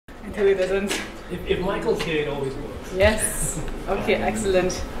until it doesn't. If Michael's here, it always works. Yes. Okay,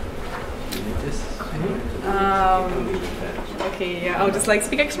 excellent. Okay, yeah, I'll just like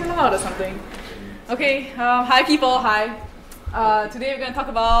speak extra loud or something. Okay, hi people, hi. Today we're going to talk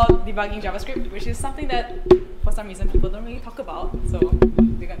about debugging JavaScript, which is something that for some reason people don't really talk about, so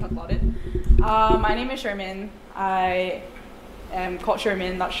we're going to talk about it. My name is Sher. I am called Sher,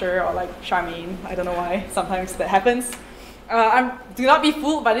 not Sher, or like Charmaine. I don't know why, sometimes that happens. Do not be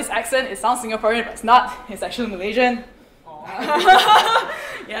fooled by this accent. It sounds Singaporean, but it's not. It's actually Malaysian.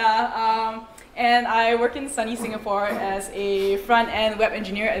 Yeah, and I work in sunny Singapore as a front-end web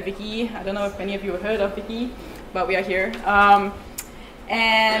engineer at Wiki. I don't know if any of you have heard of Wiki, but we are here. I'm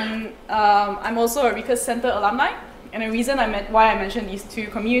also a Recurse Center alumni, and the reason why I mentioned these two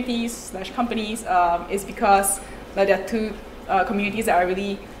communities / companies is because there are two communities that I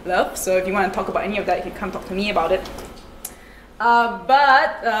really love. So if you want to talk about any of that, you can come talk to me about it.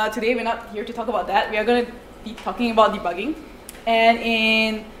 But today we're not here to talk about that. We are going to be talking about debugging. And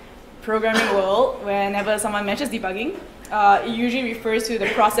in programming world, whenever someone mentions debugging, it usually refers to the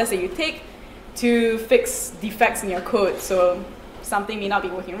process that you take to fix defects in your code. So something may not be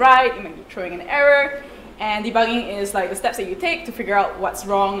working right, you might be throwing an error, and debugging is like the steps that you take to figure out what's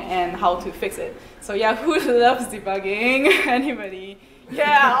wrong and how to fix it. So yeah, who loves debugging? Anybody?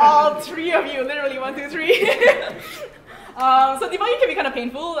 Yeah, all three of you, literally 1, 2, 3. So debugging can be kind of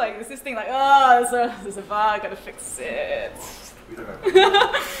painful, like it's this thing like, oh, there's a bug, gotta fix it.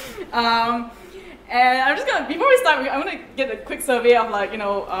 And I'm just gonna, before we start, I'm gonna get a quick survey of like,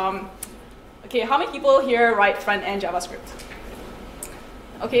 okay, how many people here write front-end JavaScript?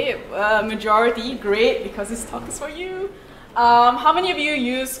 Okay, majority, great, because this talk is for you. How many of you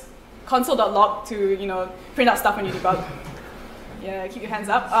use console.log to, print out stuff when you debug? Yeah, keep your hands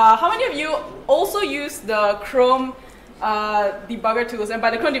up. How many of you also use the Chrome debugger tools? And by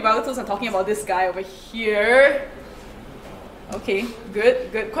the Chrome debugger tools, I'm talking about this guy over here. Okay,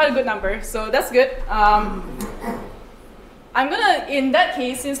 good, quite a good number. So that's good. I'm gonna, in that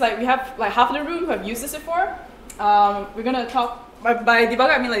case, since like we have like half of the room who have used this before, we're gonna talk by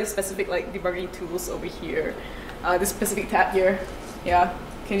debugger. I mean like specific like debugging tools over here, this specific tab here. Yeah,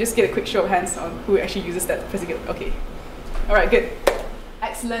 can you just get a quick show of hands on who actually uses that specific? Okay, all right, good,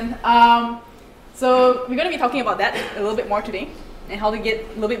 excellent. So we're gonna be talking about that a little bit more today and how to get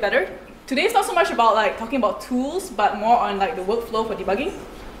a little bit better. Today is not so much about like talking about tools, but more on like the workflow for debugging.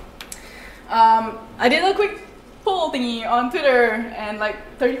 I did a quick poll thingy on Twitter, and like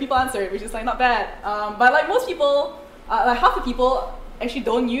 30 people answered, which is like not bad. But like most people, like half the people actually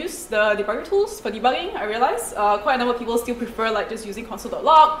don't use the debugger tools for debugging. I realized quite a number of people still prefer like just using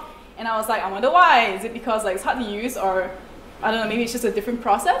console.log, and I was like, I wonder why. Is it because like it's hard to use, or I don't know, maybe it's just a different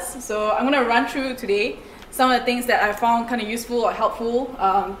process? So I'm gonna run through today some of the things that I found kind of useful or helpful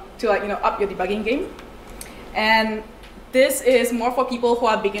to like up your debugging game. And this is more for people who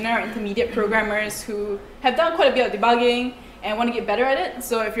are beginner or intermediate programmers who have done quite a bit of debugging and want to get better at it.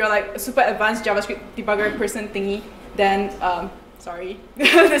 So if you're like a super advanced JavaScript debugger person thingy, then sorry,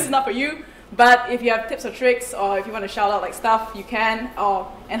 this is not for you. But if you have tips or tricks, or if you want to shout out like stuff, you can.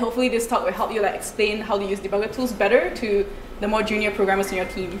 And hopefully this talk will help you like explain how to use debugger tools better to the more junior programmers in your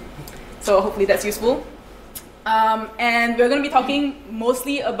team. So hopefully that's useful. And we're going to be talking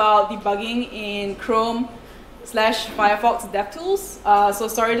mostly about debugging in Chrome / Firefox DevTools. So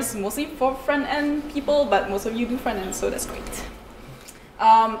sorry, this is mostly for front-end people, but most of you do front-end, so that's great.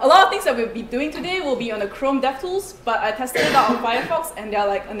 A lot of things that we'll be doing today will be on the Chrome DevTools, but I tested it out on Firefox, and there are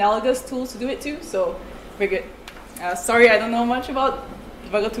like analogous tools to do it too, so we're good. Sorry, I don't know much about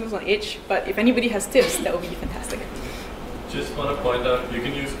debugger tools on Edge, but if anybody has tips, that would be fantastic. Just want to point out, you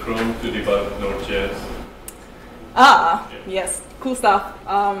can use Chrome to debug Node.js. Ah, yes, cool stuff.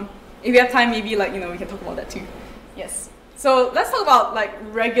 If we have time, maybe like, we can talk about that too. Yes. So let's talk about like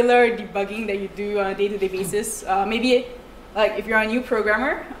regular debugging that you do on a day-to-day basis. Maybe like if you're a new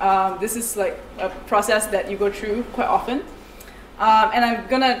programmer, this is like a process that you go through quite often. And I'm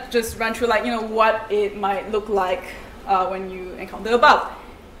gonna just run through like, what it might look like when you encounter a bug.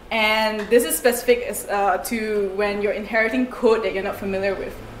 And this is specific as, to when you're inheriting code that you're not familiar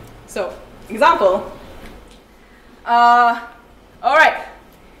with. So, example. All right,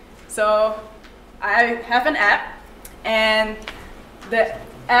 so I have an app, and the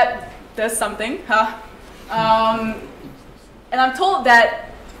app does something, and I'm told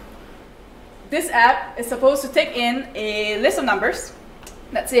that this app is supposed to take in a list of numbers,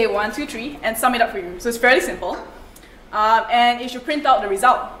 let's say 1, 2, 3, and sum it up for you. So it's fairly simple, and it should print out the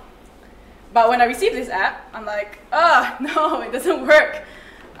result. But when I receive this app, I'm like, no, it doesn't work.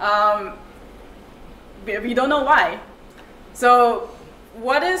 We don't know why. So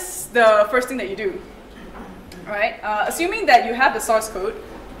what is the first thing that you do? All right, assuming that you have the source code.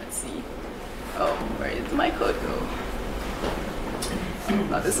 Let's see. Oh, where did my code go? Oh,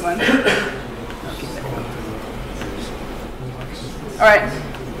 not this one. Okay, there we go. All right.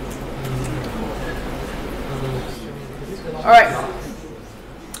 All right.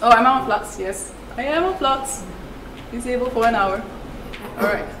 Oh, I'm on Flux. Yes, I am on Flux. Disabled for 1 hour. All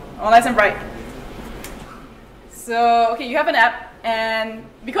right. All nice and bright. So, okay, you have an app, and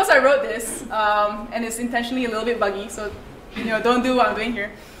because I wrote this, and it's intentionally a little bit buggy, so don't do what I'm doing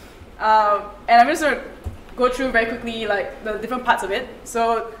here. And I'm just gonna go through very quickly like the different parts of it.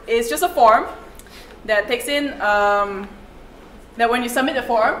 So it's just a form that takes in that when you submit the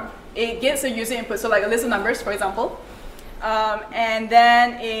form, it gets a user input, so like a list of numbers, for example, and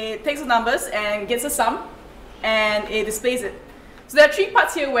then it takes the numbers and gets a sum, and it displays it. So there are 3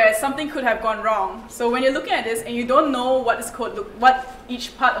 parts here where something could have gone wrong. So when you're looking at this and you don't know what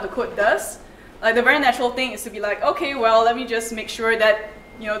each part of the code does, like the very natural thing is to be like, okay, well, let me just make sure that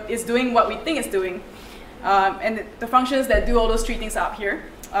it's doing what we think it's doing. And the functions that do all those 3 things are up here.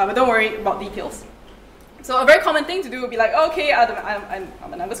 But don't worry about details. So a very common thing to do would be like, okay, are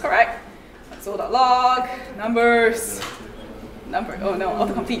the numbers correct? Console.log, numbers, oh no,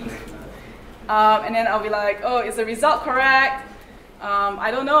 autocomplete. And then I'll be like, oh, is the result correct? I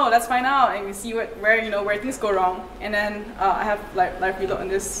don't know, let's find out, and we see where things go wrong. And then I have live reload on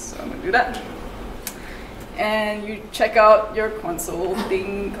this, so I'm gonna do that. And you check out your console.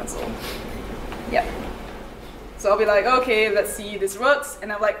 Yeah. So I'll be like, okay, let's see, this works.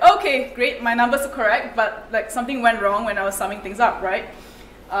 And I'm like, okay, great, my numbers are correct, but like something went wrong when I was summing things up, right?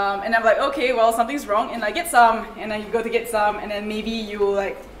 And I'm like, okay, well, something's wrong, and I get some, and then you go to get some, and then maybe you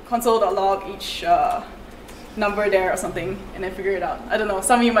like console.log each number there or something, and then figure it out. I don't know,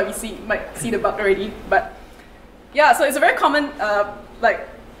 some of you might see the bug already, but yeah, so it's a very common like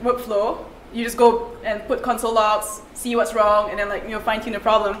workflow. You just go and put console logs, see what's wrong, and then like fine tune the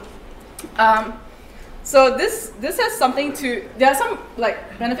problem. So this has something to. There are some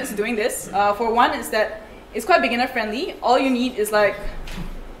like benefits to doing this. For one, is that it's quite beginner friendly. All you need is like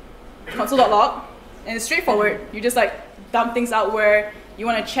console.log, and it's straightforward. You just like dump things out where you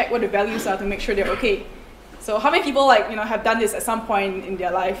want to check what the values are to make sure they're okay. So how many people like have done this at some point in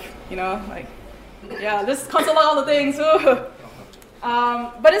their life? Like yeah, just console log all the things.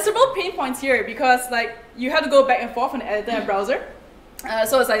 But it's a real pain points here because like you have to go back and forth on the editor and browser.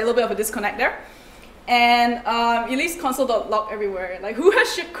 So it's like a little bit of a disconnect there. And it leaves console.log everywhere. Like who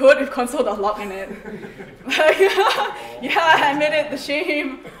has shipped code with console.log in it? Like, yeah, I admit it, the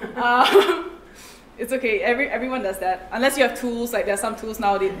shame. It's okay, everyone does that. Unless you have tools, like there are some tools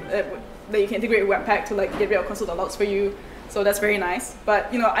now that you can integrate with Webpack to like get rid of console.logs for you. So that's very nice.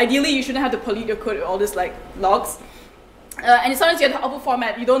 But ideally you shouldn't have to pollute your code with all this like logs. And sometimes you have the output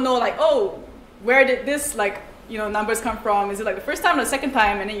format, you don't know like, oh, where did this like numbers come from? Is it like the first time or the second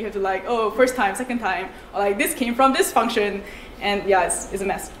time? And then you have to like, oh, first time, second time, or like this came from this function, and yeah, it's a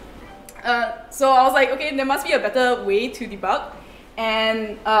mess. So I was like, okay, there must be a better way to debug,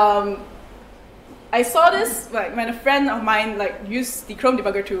 and I saw this like when a friend of mine like used the Chrome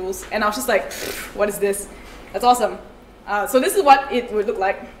debugger tools, and I was just like, what is this? That's awesome. So this is what it would look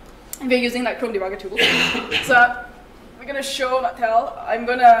like if you're using like Chrome debugger tools. So we're gonna show, not tell. I'm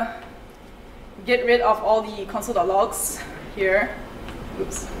gonna get rid of all the console.logs here.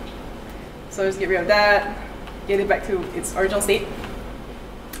 Oops. So just get rid of that, get it back to its original state.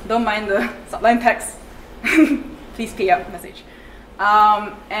 Don't mind the subline text. Please pay up message.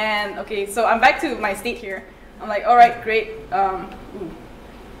 And okay, so I'm back to my state here. I'm like, all right, great.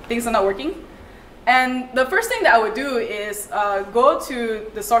 Things are not working. And the first thing that I would do is go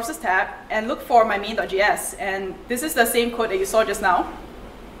to the sources tab and look for my main.js. And this is the same code that you saw just now.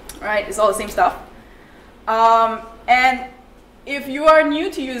 Right, it's all the same stuff. And if you are new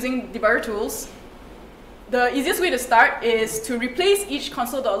to using debugger tools, the easiest way to start is to replace each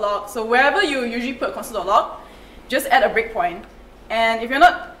console.log. So wherever you usually put console.log, just add a breakpoint. And if you're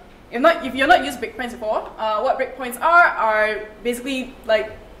not used breakpoints before, what breakpoints are basically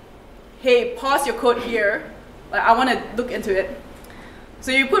like, hey, pause your code here. Like I want to look into it. So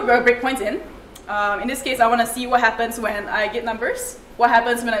you put breakpoints in. In this case, I want to see what happens when I get numbers, what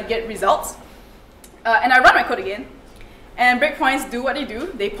happens when I get results. And I run my code again. And breakpoints do what they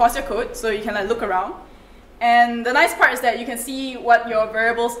do. They pause your code so you can like, look around. And the nice part is that you can see what your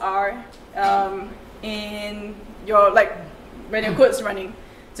variables are in your, like, when your code is running.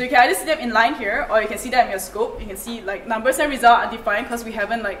 So you can either see them in line here, or you can see them in your scope. You can see like numbers and result are defined because we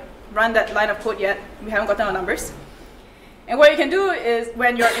haven't like run that line of code yet. We haven't gotten our numbers. And what you can do is,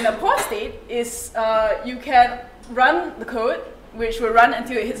 when you're in a pause state, is you can run the code which will run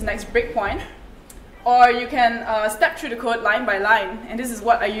until it hits the next breakpoint. Or you can step through the code line by line, and this is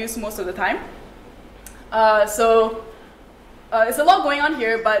what I use most of the time. It's a lot going on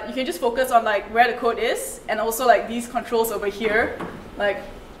here, but you can just focus on like where the code is, and also like these controls over here. Like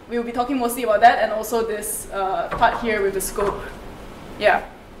we will be talking mostly about that, and also this part here with the scope. Yeah.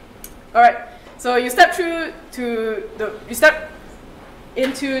 All right. So you step into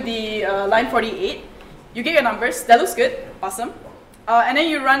the line 48. You get your numbers. That looks good. Awesome. And then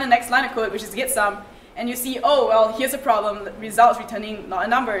you run the next line of code, which is get sum, and you see, oh well, here's a problem. Results returning not a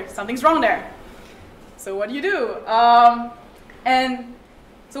number. Something's wrong there. So what do you do? And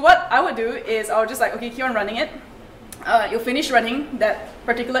so what I would do is I would just like, okay, keep on running it. You'll finish running that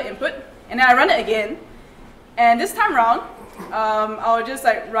particular input, and then I run it again. And this time around, I'll just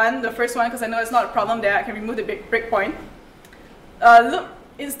like run the first one because I know it's not a problem there. I can remove the breakpoint. Look,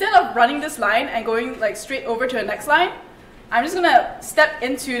 instead of running this line and going like straight over to the next line, I'm just gonna step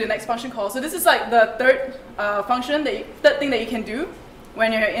into the next function call. So this is like the third third thing that you can do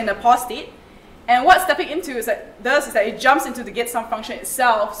when you're in the pause state. And what stepping into does is that it jumps into the getSum function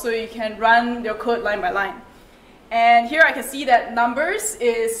itself, so you can run your code line by line. And here I can see that numbers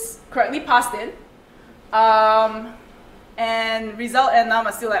is correctly passed in, and result and num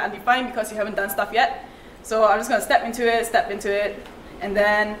are still like undefined because you haven't done stuff yet. So I'm just gonna step into it, and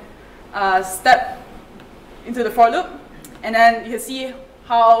then step into the for loop. And then you can see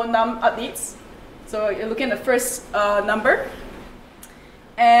how num updates. So you're looking at the first number.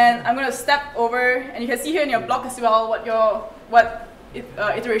 And I'm going to step over, and you can see here in your block as well what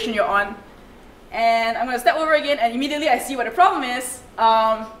iteration you're on. And I'm going to step over again, and immediately I see what the problem is.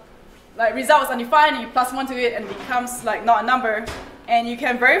 Like result is undefined, and you plus 1 to it, and it becomes like not a number. And you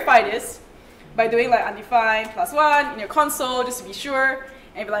can verify this by doing like undefined plus 1 in your console, just to be sure.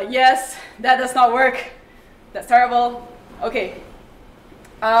 And be like, yes, that does not work. That's terrible. Okay.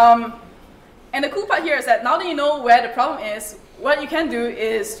 And the cool part here is that now that you know where the problem is, what you can do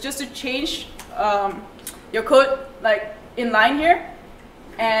is just to change your code like in line here,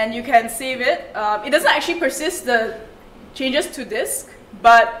 and you can save it. It doesn't actually persist the changes to disk,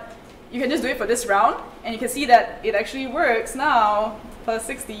 but you can just do it for this round, and you can see that it actually works now. Plus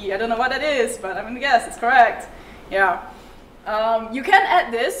 60. I don't know what that is, but I'm gonna guess it's correct. Yeah. You can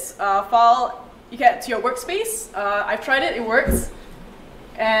add this file. You can add to your workspace. I've tried it. It works,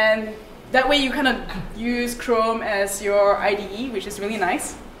 and that way you kind of use Chrome as your IDE, which is really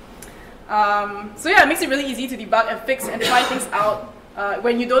nice. So yeah, it makes it really easy to debug and fix and try things out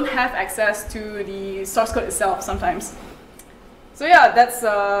when you don't have access to the source code itself sometimes. So yeah, that's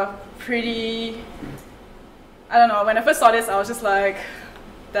pretty, I don't know, when I first saw this, I was just like,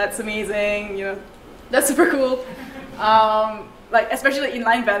 that's amazing, you know, that's super cool. Like especially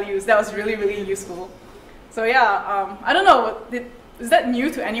inline values, that was really, really useful. So yeah, I don't know, is that new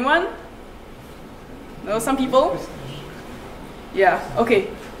to anyone? No, some people? Yeah, okay.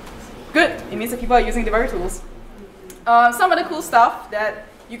 Good, it means that people are using debugger tools. Some other cool stuff that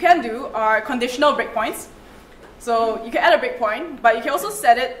you can do are conditional breakpoints. So you can add a breakpoint, but you can also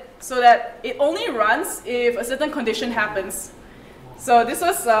set it so that it only runs if a certain condition happens. So this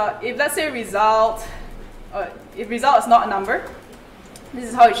was, if let's say result is not a number, this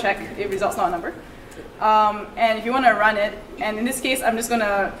is how you check if result's not a number. And if you want to run it, and in this case, I'm just going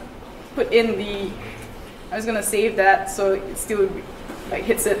to put in I'm just going to save that so it still like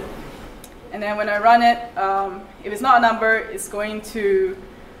hits it. And then when I run it, if it's not a number, it's going to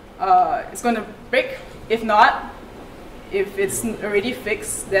break. If not, if it's already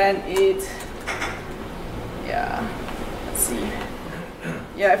fixed, then yeah, let's see.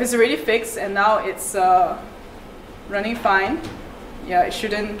 Yeah, if it's already fixed and now it's running fine, yeah, it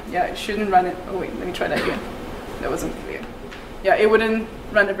shouldn't run it. Oh wait, let me try that again. That wasn't clear. Yeah, it wouldn't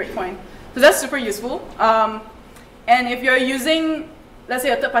run the breakpoint. So that's super useful. And if you're using, let's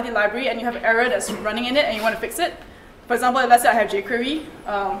say, a third-party library and you have an error that's running in it and you want to fix it, for example, let's say I have jQuery.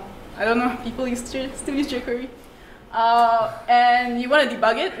 I don't know, people still use jQuery. And you want to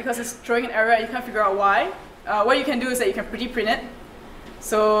debug it because it's throwing an error and you can't figure out why. What you can do is that you can print it.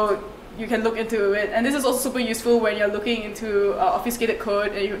 So you can look into it. And this is also super useful when you're looking into obfuscated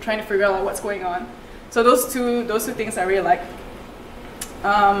code and you're trying to figure out like, what's going on. So those two things I really like.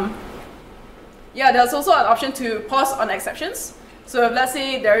 Yeah, there's also an option to pause on exceptions. So if let's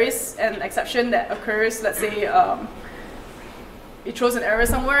say there is an exception that occurs, let's say it throws an error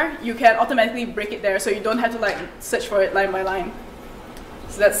somewhere, you can automatically break it there, so you don't have to like search for it line by line.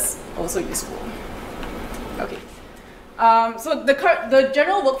 So that's also useful. Okay. So the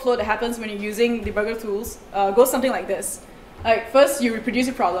general workflow that happens when you're using debugger tools goes something like this. Like first, you reproduce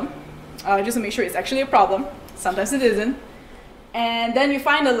your problem, just to make sure it's actually a problem. Sometimes it isn't. And then you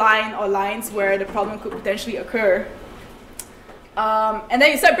find a line or lines where the problem could potentially occur. And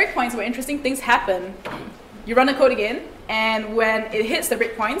then you set breakpoints where interesting things happen. You run the code again, and when it hits the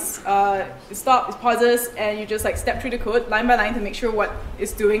breakpoints, it stops, it pauses, and you just like step through the code line by line to make sure what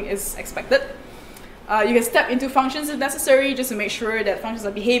it's doing is expected. You can step into functions if necessary, just to make sure that functions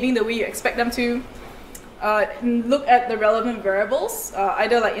are behaving the way you expect them to. Look at the relevant variables,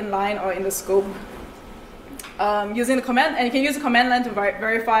 either like in line or in the scope. Using the command, and you can use the command line to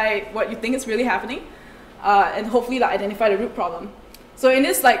verify what you think is really happening, and hopefully like identify the root problem. So in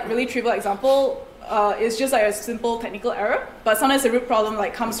this like really trivial example, it's just like a simple technical error, but sometimes the root problem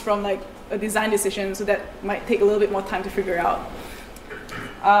like comes from like a design decision, so that might take a little bit more time to figure out.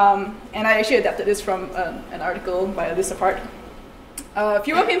 And I actually adapted this from an article by Alyssa Part.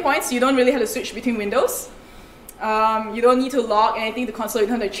 Fewer pain points, you don't really have to switch between windows. You don't need to log anything to console. You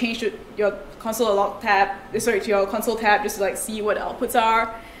don't have to change to your console.log tab, to your console tab, just to like see what the outputs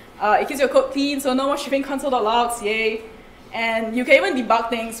are. It keeps your code clean, so no more shipping console.logs, yay. And you can even debug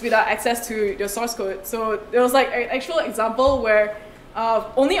things without access to your source code. So there was like an actual example where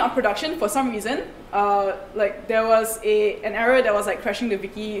only on production, for some reason, like there was an error that was like crashing the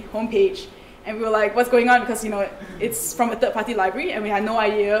wiki homepage. And we were like, what's going on? Because it's from a third-party library, and we had no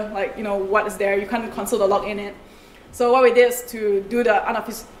idea like what is there. You can't console.log in it. So what we did is to do the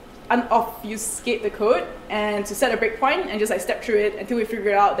unobfuscate the code and to set a breakpoint and just like step through it until we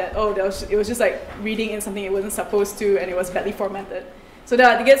figured out that it was just like reading in something it wasn't supposed to, and it was badly formatted. So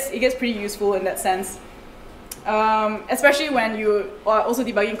that it gets pretty useful in that sense, especially when you are also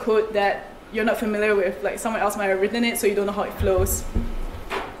debugging code that you're not familiar with, like someone else might have written it, so you don't know how it flows.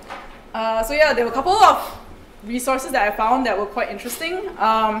 So yeah, there were a couple of resources that I found that were quite interesting.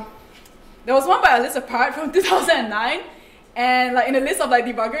 There was one by Alyssa Part from 2009, and like in the list of like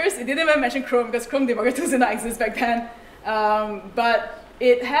debuggers, it didn't even mention Chrome because Chrome debugger tools did not exist back then. But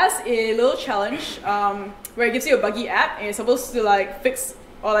it has a little challenge where it gives you a buggy app, and you're supposed to like fix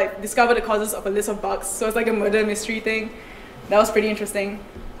or like discover the causes of a list of bugs. So it's like a murder mystery thing. That was pretty interesting.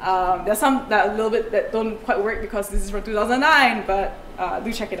 There's some that a little bit that don't quite work because this is from 2009, but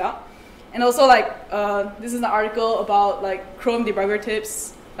do check it out. And also like this is an article about like Chrome debugger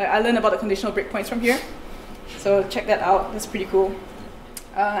tips. Like I learned about the conditional breakpoints from here, so check that out. That's pretty cool.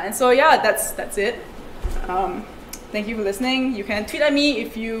 And so yeah, that's it. Thank you for listening. You can tweet at me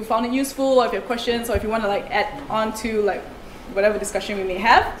if you found it useful, or if you have questions, or if you want to like add on to like whatever discussion we may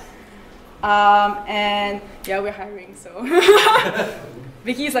have. And yeah, we're hiring, so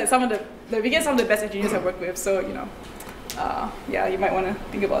Vicky is like some of the best engineers I've worked with. So yeah, you might want to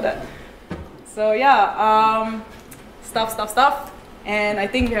think about that. So yeah, stuff. And I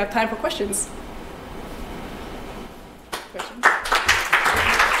think we have time for questions.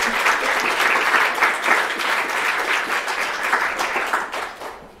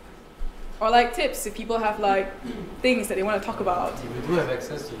 Or like tips if people have like things that they want to talk about. If you do have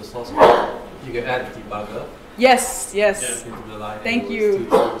access to the source code, you can add debugger. Yes. Into the line. Thank you.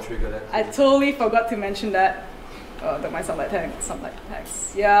 To trigger that. I totally forgot to mention that. Oh, that might sound like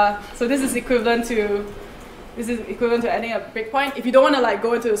tags. Yeah. So this is equivalent to adding a breakpoint. If you don't want to like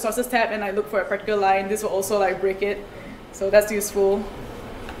go into the sources tab and like look for a particular line, this will also like break it. So that's useful.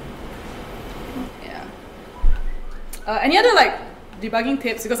 Yeah. Any other like debugging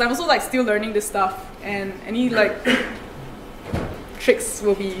tips? Because I'm also like still learning this stuff, and any like tricks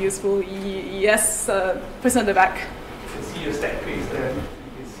will be useful. Yes, person at the back. You can see your stack trace there. You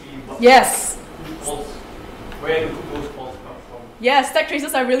can see what where do those faults come from. Yeah, stack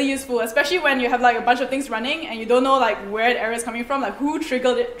traces are really useful, especially when you have like a bunch of things running and you don't know like where the error is coming from, like who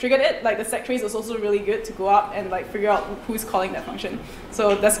triggered it. Like the stack trace is also really good to go up and like figure out who's calling that function.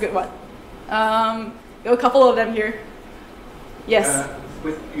 So that's a good one. There are a couple of them here. Yes.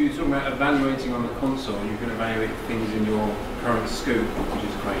 With you talking about evaluating on the console, you can evaluate things in your current scope, which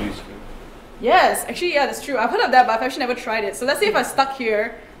is quite useful. Yes, actually, yeah, that's true. I've heard of that, but I've actually never tried it. So let's say if I'm stuck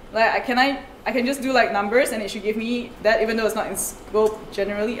here, like I can just do like numbers and it should give me that, even though it's not in scope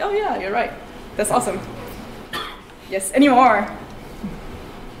generally. Oh yeah, you're right. That's awesome. Yes. Any more?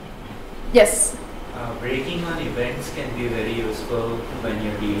 Yes. Breaking on events can be very useful when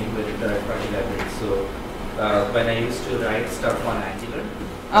you're dealing with third-party libraries. So when I used to write stuff on Angular,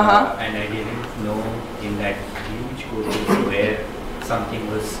 and I didn't know in that huge code base where something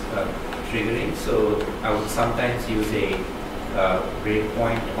was triggering, so I would sometimes use a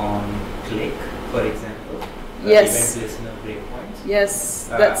breakpoint on click, for example. Yes. Event listener breakpoint. Yes.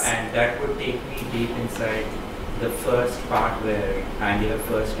 And that would take me deep inside the first part where Angular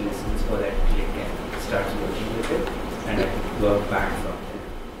first listens for that click and starts working with it, and I work back from there.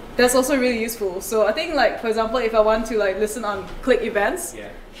 That's also really useful. So I think like, for example, if I want to like listen on click events,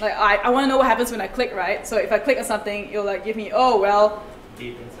 like I want to know what happens when I click, right? So if I click on something, it'll like give me, oh, well,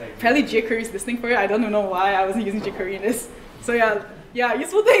 Deep inside. apparently jQuery is listening for it. I don't know why I wasn't using jQuery in this. So yeah,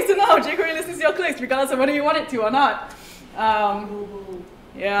 useful things to know. jQuery listens to your clicks regardless of whether you want it to or not.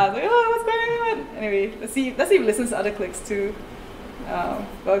 Yeah, like, oh, what's going on? Anyway, let's see if it listens to other clicks too.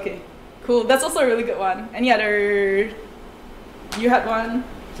 Okay, cool. That's also a really good one. Any other? You had one?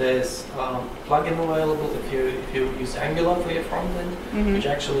 There's plugin available if you use Angular for your front end, which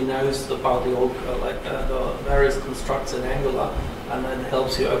actually knows about the old the various constructs in Angular, and then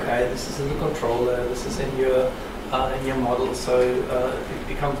helps you. Okay, this is in the controller. This is in your model. So it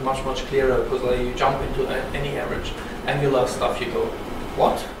becomes much clearer because like, you jump into any average Angular stuff, you go,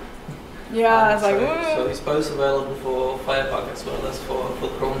 what? Yeah, it's like, so it's both available for Firebug as well as for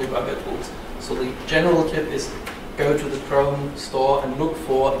Chrome debugger tools. So the general tip is go to the Chrome store and look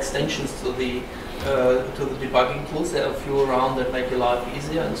for extensions to the debugging tools. There are a few around that make your life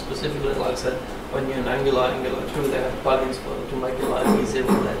easier, and specifically, like I said, when you're in Angular 2, they have plugins to make your life easier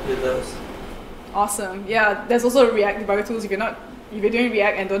with those. Awesome. Yeah, there's also React debugger tools. If you're doing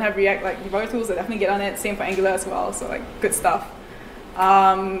React and don't have React like debugger tools, then definitely get on it. Same for Angular as well. So like good stuff.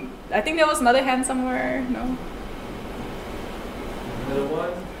 I think there was another hand somewhere. No. Another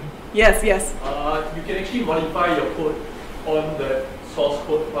one. Yes. You can actually modify your code on the source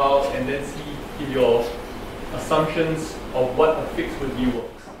code file and then see if your assumptions of what a fix would be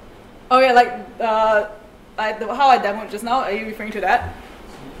works. Oh yeah, like how I demoed just now. Are you referring to that?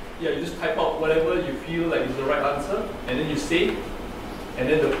 Yeah, you just type out whatever you feel like is the right answer, and then you save, and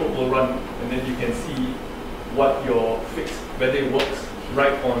then the code will run, and then you can see what your fix, whether it works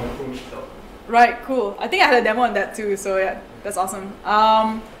right on Chrome itself. Right, cool. I think I had a demo on that too, so yeah, that's awesome.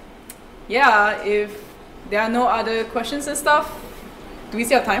 Yeah, if there are no other questions and stuff, do we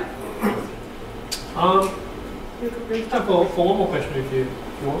still have time? We have time for one more question if you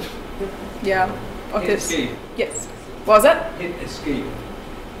want. Yeah. Okay. Escape. Yes. What was that? Hit escape.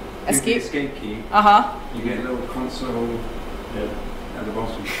 Escape? Hit the escape key. You get a little console at the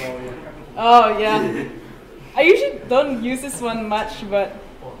bottom. Oh yeah. I usually don't use this one much, but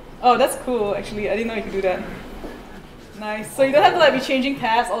oh, that's cool. Actually, I didn't know you could do that. Nice. So you don't have to like be changing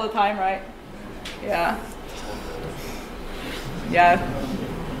tabs all the time, right? Yeah. Yeah.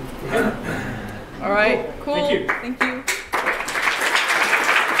 All right. Cool. Thank you. Thank you.